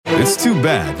It's too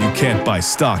bad you can't buy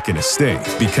stock in a state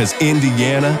because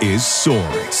Indiana is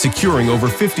soaring, securing over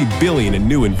 $50 billion in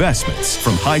new investments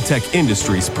from high-tech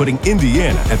industries, putting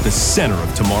Indiana at the center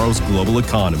of tomorrow's global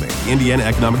economy. Indiana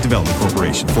Economic Development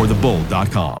Corporation,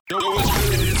 forthebull.com.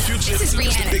 This is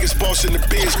Rihanna. The biggest boss in the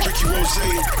biz, Ricky Rose.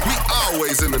 We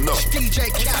always in the know. DJ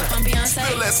Khaled. I'm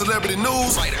Beyonce. That celebrity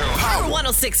news. Power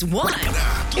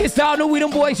 106.1. It's all new We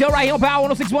Them Boys show right here on Power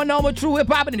 106.1, number true hip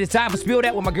hop. And it's time for Spill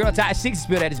That with my girl Ty Sheeks.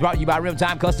 Spill That is brought to you by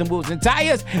Rimtime Custom Wheels and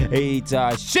Tires. Hey,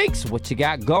 Ty Sheeks, what you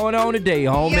got going on today,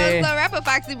 homie? Yo, so rapper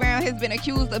Foxy Brown has been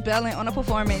accused of bailing on a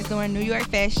performance during New York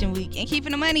Fashion Week and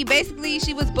keeping the money. Basically,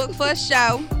 she was booked for a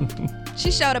show.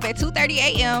 She showed up at 2:30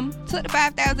 a.m., took the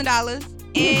 $5,000,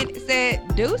 and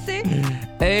said, deuces.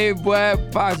 Hey, boy,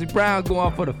 Foxy Brown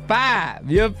going for the 5.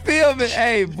 You feel me?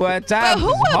 Hey, boy, time But who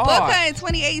is would book hard. her in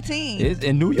 2018? It's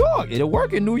in New York. It'll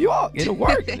work in New York. It'll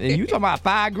work. And you talking about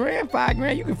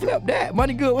 $5,000, you can flip that.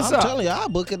 Money good, what's I'm up? telling you, I'll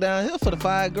book it down here for the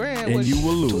 $5,000. And you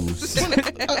will lose.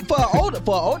 for an older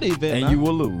event. And you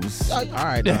will lose. All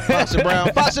right, now. Foxy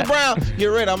Brown. Foxy Brown, get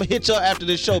ready. I'm going to hit you up after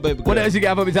this show, baby girl. What else you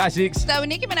got for me, Ty Sheeks? So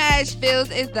Nicki Minaj feels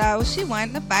as though she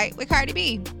won the fight with Cardi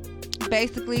B.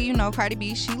 Basically, you know, Cardi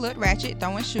B, she looked ratchet,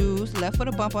 throwing shoes, left with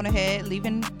a bump on her head,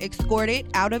 leaving escorted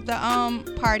out of the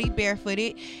party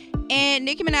barefooted. And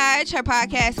Nicki Minaj, her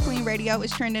podcast Clean Radio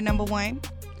is trending number 1.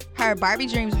 Her Barbie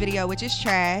Dreams video, which is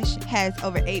trash, has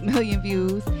over 8 million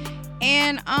views.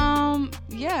 And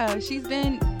yeah, she's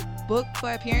been booked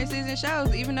for appearances and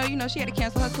shows, even though, you know, she had to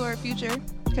cancel her tour of Future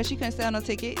because she couldn't sell no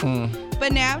tickets.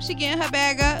 But now she getting her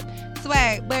bag up.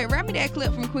 Swag, but run me that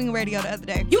clip from Queen Radio the other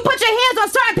day. You put your hands on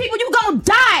certain people, you gon'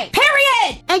 die.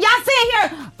 Period. And y'all sitting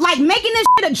here like making this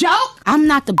shit a joke? I'm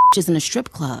not the bitches in a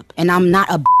strip club, and I'm not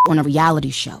a on a reality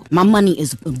show. My money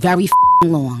is very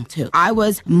long too. I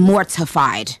was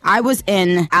mortified. I was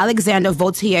in Alexander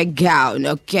Vautier gown,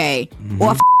 okay,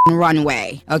 off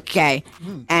runway, okay,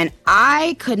 and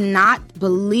I could not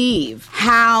believe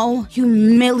how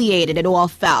humiliated it all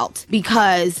felt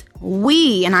because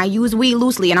we, and I use we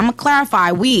loosely, and I'm gonna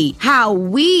clarify how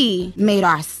we made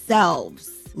ourselves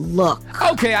look.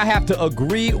 Okay, I have to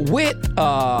agree with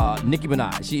Nicki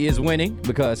Minaj. She is winning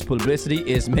because publicity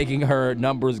is making her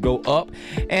numbers go up.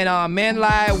 And men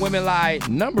lie, women lie,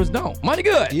 numbers don't. Money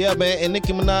good. Yeah, man, and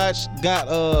Nicki Minaj got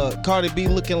Cardi B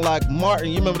looking like Martin.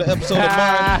 You remember the episode of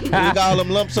Martin? He got all them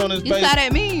lumps on his You face? saw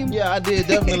that meme? Yeah, I did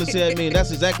definitely see that meme.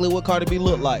 That's exactly what Cardi B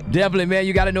looked like. Definitely, man.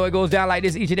 You got to know it goes down like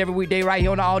this each and every weekday right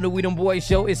here on the All New We Them Boys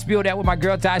show. It's Spilled Out with my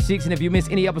girl, Ty Sheeks. And if you miss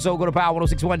any episode, go to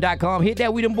power1061.com. Hit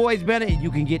that We Them Boys banner, and you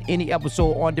can get any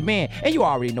episode on demand. And you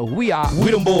already know who we are. We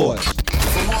Them Boys.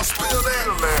 For more Spill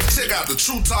That, check out the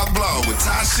True Talk blog with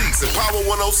Ty Sheeks at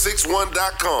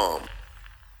power1061.com.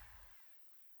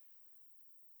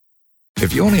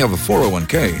 If you only have a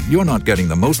 401k, you're not getting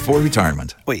the most for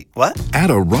retirement. Wait, what? Add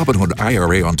a Robinhood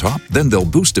IRA on top, then they'll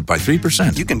boost it by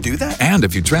 3%. You can do that? And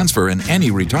if you transfer in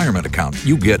any retirement account,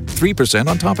 you get 3%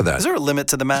 on top of that. Is there a limit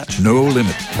to the match? No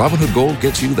limit. Robinhood Gold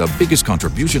gets you the biggest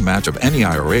contribution match of any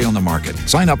IRA on the market.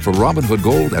 Sign up for Robinhood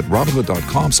Gold at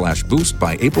Robinhood.com/boost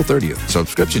by April 30th.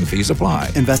 Subscription fees apply.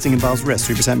 Investing involves risk.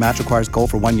 3% match requires gold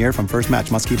for 1 year from first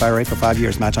match. Must keep IRA for 5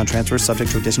 years. Match on transfers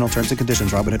subject to additional terms and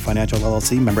conditions. Robinhood Financial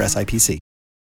LLC, member SIPC.